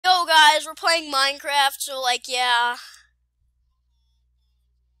guys, we're playing Minecraft, so like, yeah.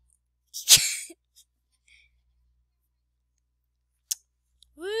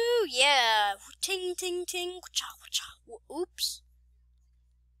 Woo, yeah. Ting, ting, ting. Wacha, wacha. Oops.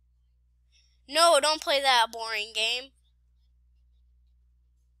 No, don't play that boring game.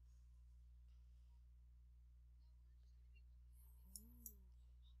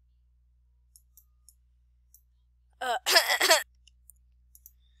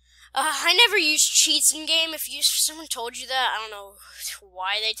 I never use cheats in game. If someone told you that, I don't know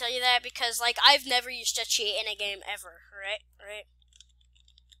why they tell you that, because like I've never used a cheat in a game ever, right?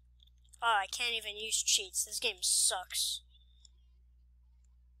 Oh, I can't even use cheats. This game sucks.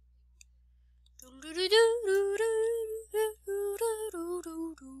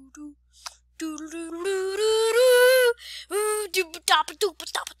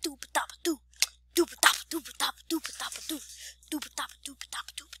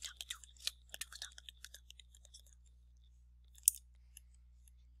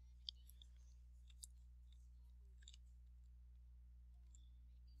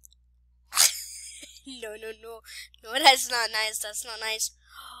 No, that's not nice. That's not nice.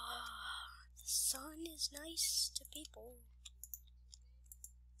 The sun is nice to people.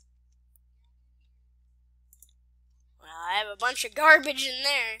 Well, I have a bunch of garbage in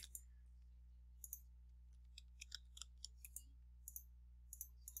there.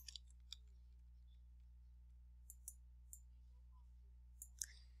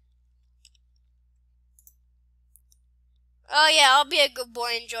 Oh yeah, I'll be a good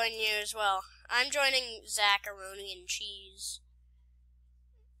boy and join you as well. I'm joining Zacharoni and Cheese.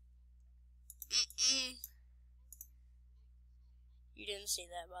 You didn't see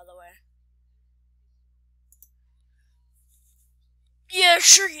that, by the way. Yeah,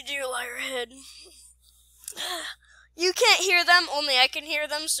 sure you do, Liarhead. You can't hear them, only I can hear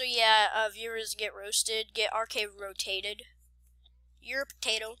them, so yeah, viewers get roasted, get RK rotated. You're a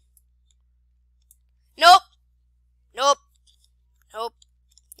potato. Nope.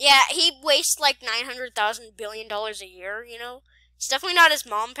 Yeah, he wastes like $900,000 billion a year, you know? It's definitely not his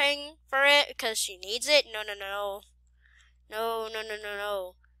mom paying for it, because she needs it. No.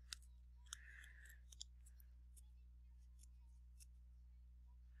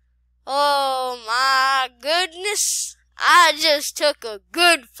 Oh my goodness. I just took a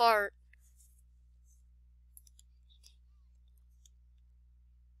good fart.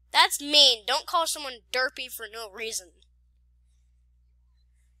 That's mean. Don't call someone derpy for no reason.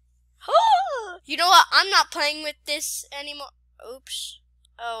 You know what? I'm not playing with this anymore. Oops.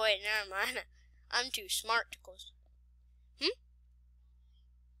 Oh, wait, never mind. I'm too smart to close.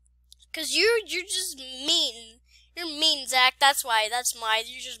 Because you're just mean. You're mean, Zach. That's why. That's why.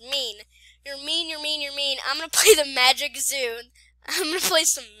 You're just mean. You're mean. I'm going to play the Magic Zoo. I'm going to play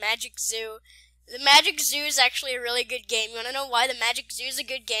some Magic Zoo. The Magic Zoo is actually a really good game. You want to know why the Magic Zoo is a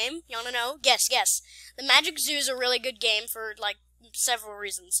good game? You want to know? Guess. The Magic Zoo is a really good game for, like, several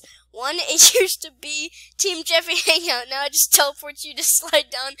reasons. One, it used to be Team Jeffy Hangout. Now it just teleports you to slide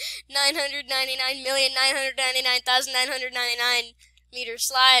down 999,999,999 meter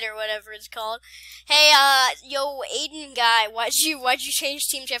slide or whatever it's called. Hey, yo, Aiden guy, why'd you change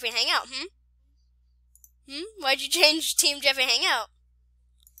Team Jeffy Hangout? Why'd you change Team Jeffy Hangout?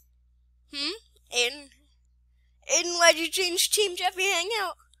 Aiden, why'd you change Team Jeffy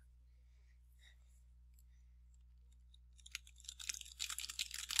Hangout?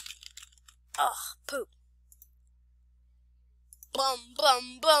 Ugh, poop. Blum,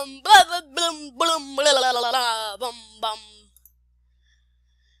 blum, blum, blah, blah, blum, blum, blah, blah, blah, blah, bum, bum.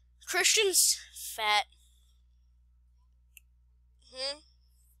 Christian's fat.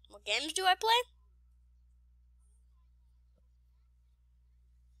 What games do I play?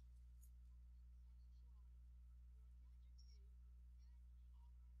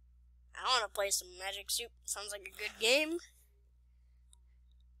 I want to play some Magic Soup. Sounds like a good game.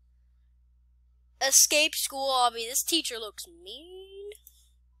 Escape school obby. This teacher looks mean.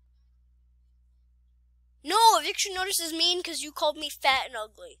 No, eviction notice is mean because you called me fat and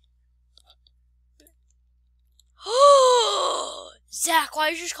ugly. Zach, why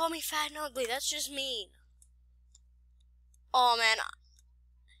did you just call me fat and ugly? That's just mean. Oh man,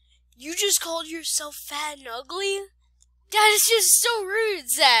 you just called yourself fat and ugly? That is just so rude,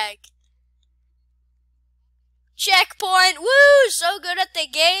 Zach. Checkpoint! Woo! So good at the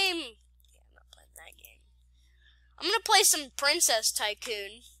game! Yeah, I'm not playing that game. I'm gonna play some Princess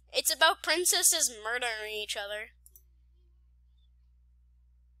Tycoon. It's about princesses murdering each other.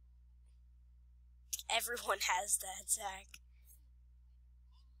 Everyone has that, Zach.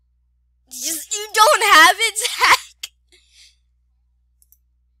 You don't have it, Zach?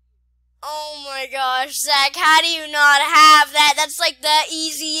 Oh my gosh, Zach, how do you not have that? That's like the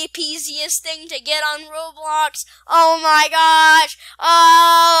easy peasiest thing to get on Roblox. Oh my gosh.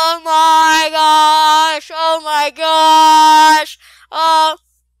 Oh my gosh. Oh my gosh. Oh.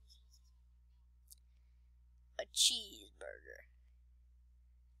 A cheeseburger.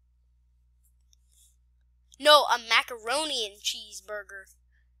 No, a macaroni and cheeseburger.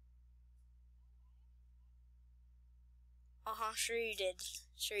 Sure you did.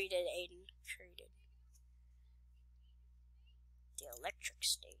 Sure you did, Aiden. Sure you did. The electric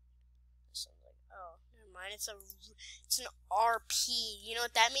state. Sounds like, oh, never mind. It's an RP. You know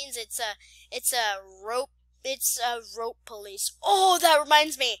what that means? It's a rope police. Oh, that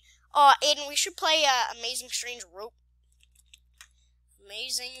reminds me. Aiden, we should play Amazing Strange Rope.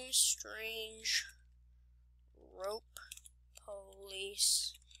 Amazing Strange Rope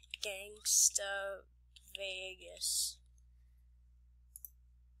Police Gangsta Vegas.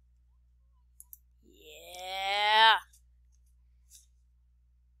 Yeah.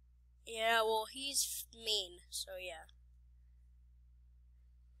 Yeah, well, he's mean, so yeah.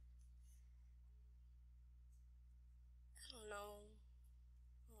 I don't know,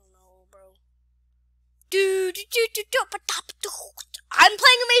 bro. I'm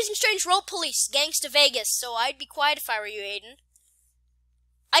playing Amazing Strange Rope Police Gangsta Vegas, so I'd be quiet if I were you, Aiden.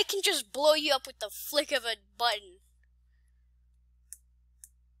 I can just blow you up with the flick of a button.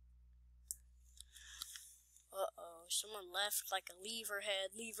 Uh-oh, someone left like a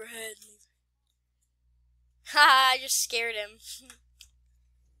leverhead. Haha, I just scared him.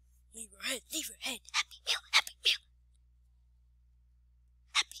 Leverhead, happy meal. Happy meal.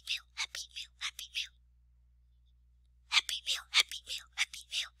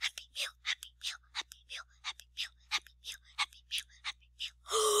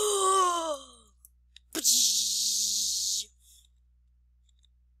 Did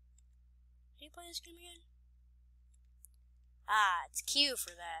you play this game again? Ah, it's Q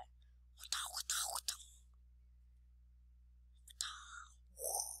for that.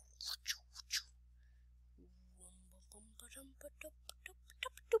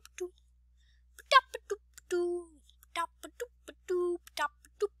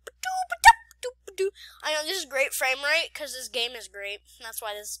 I know this is great frame rate because this game is great. That's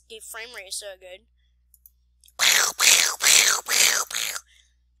why this game frame rate is so good.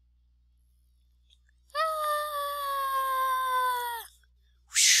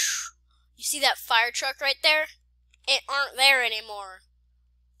 You see that fire truck right there? It aren't there anymore.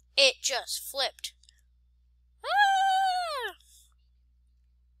 It just flipped.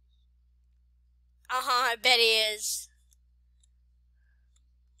 I bet he is.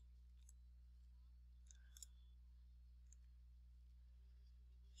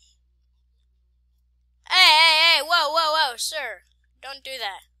 Hey, whoa, sir. Don't do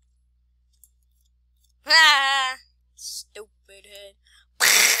that. Ha! Stupid head.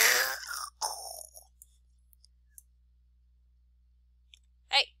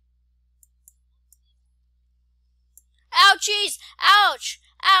 Hey. Ouchies! Ouch!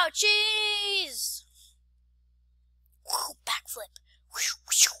 Ouchies! Backflip.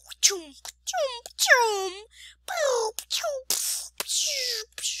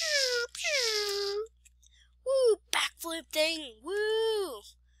 Woo! Backflip thing. Woo!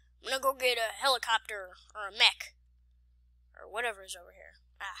 I'm gonna go get a helicopter or a mech or whatever is over here.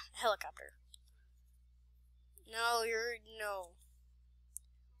 Ah, a helicopter. No, no.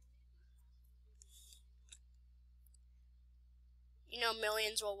 You know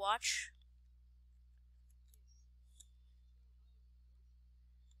millions will watch.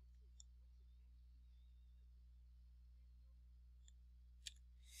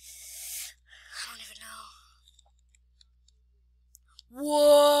 I don't even know.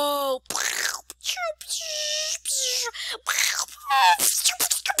 Whoa!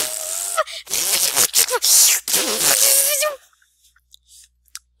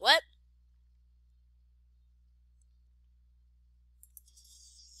 What?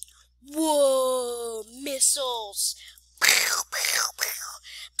 Whoa! Missiles!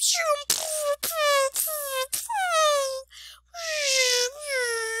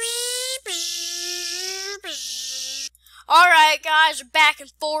 Alright guys, we're back in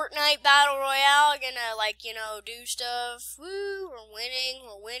Fortnite Battle Royale. Gonna, like, you know, do stuff. Woo, we're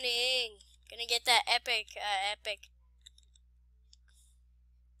winning. Gonna get that epic. Ah,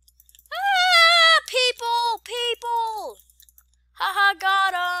 people! Haha,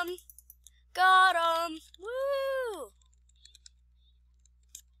 got 'em. Woo!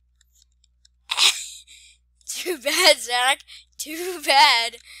 Too bad, Zach. Too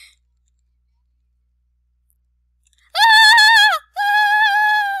bad.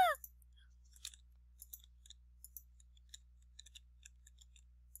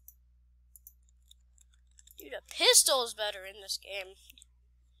 pistol is better in this game.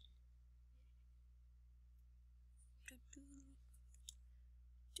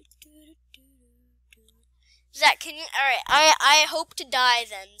 Zach, can you? All right, I hope to die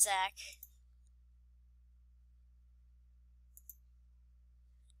then, Zach.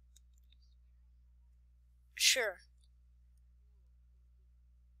 Sure.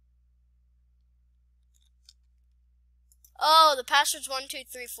 Oh, the password's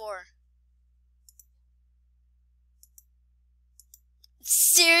 1234.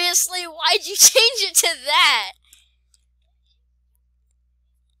 Seriously? Why'd you change it to that?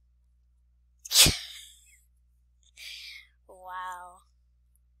 Wow.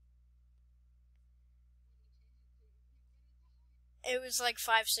 It was like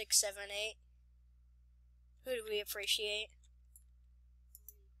 5, 6, 7, 8. Who do we appreciate?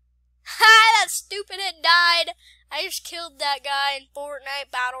 Ha! That stupid it died. I just killed that guy in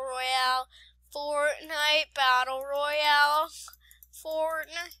Fortnite Battle Royale. Fortnite Battle Royale.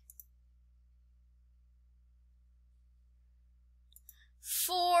 Fortnite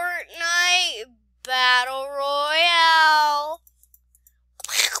Battle Royale.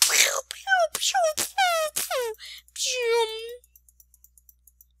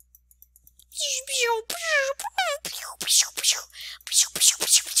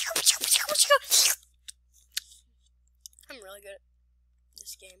 I'm really good at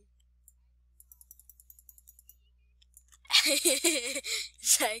this game.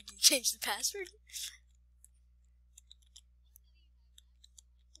 Zach, you changed the password?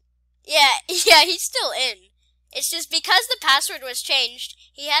 Yeah, he's still in. It's just because the password was changed,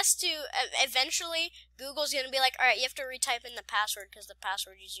 he has to, eventually, Google's gonna be like, alright, you have to retype in the password because the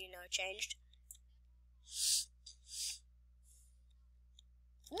password is, changed.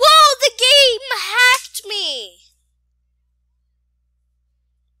 Whoa, the game hacked me!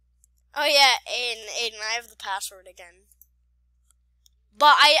 Oh yeah, Aiden, I have the password again.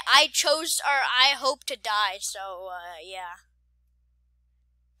 But I chose, or I hope to die, so, yeah.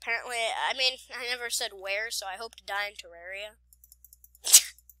 Apparently, I mean, I never said where, so I hope to die in Terraria.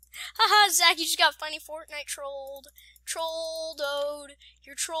 Haha, Zach, you just got funny Fortnite trolled. Trolled-ode.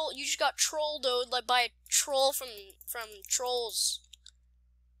 You just got trolled-ode like by a troll from Trolls.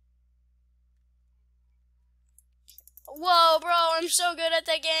 Whoa, bro, I'm so good at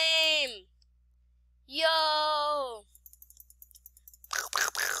the game. Yo.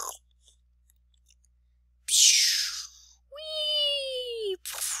 Whee.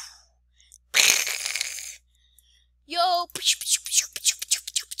 Yo.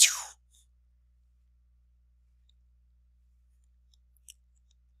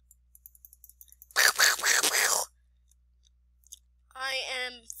 I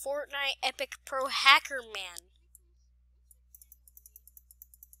am Fortnite Epic Pro Hacker Man.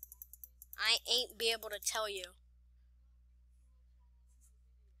 I ain't be able to tell you.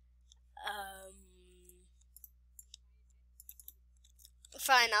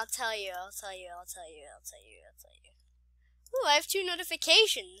 Fine, I'll tell you. Ooh, I have 2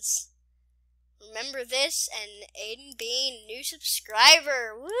 notifications. Remember this and Aiden Bean, new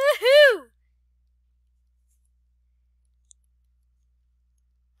subscriber. Woohoo!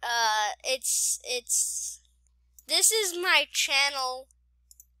 This is my channel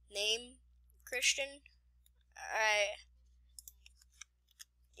name, Christian. Alright.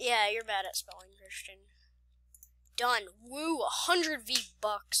 Yeah, you're bad at spelling, Christian. Done. Woo, 100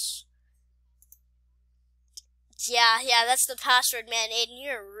 V-Bucks. Yeah, that's the password, man. Aiden,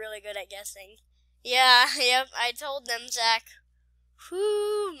 you're really good at guessing. Yeah, yep, I told them, Zach.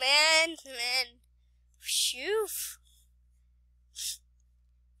 Whoo, man. Phew.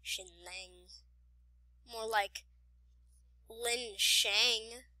 Shin-lang. More like Lin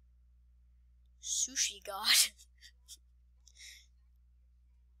Shang. Sushi God.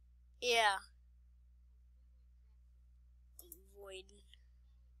 Yeah. Void.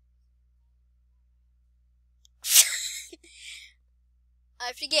 I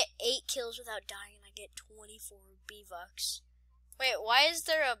have to get 8 kills without dying and I get 24 B-Bucks. Wait, why is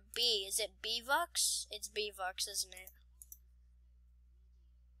there a B? Is it B-Bucks? It's B-Bucks, isn't it?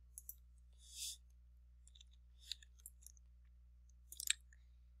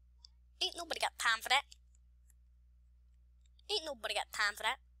 Ain't nobody got time for that. Ain't nobody got time for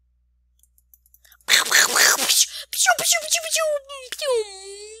that.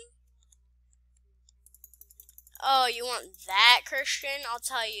 Oh, you want that, Christian? I'll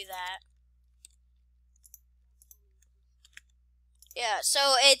tell you that. Yeah,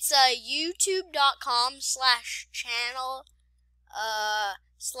 so it's youtube.com/channel/.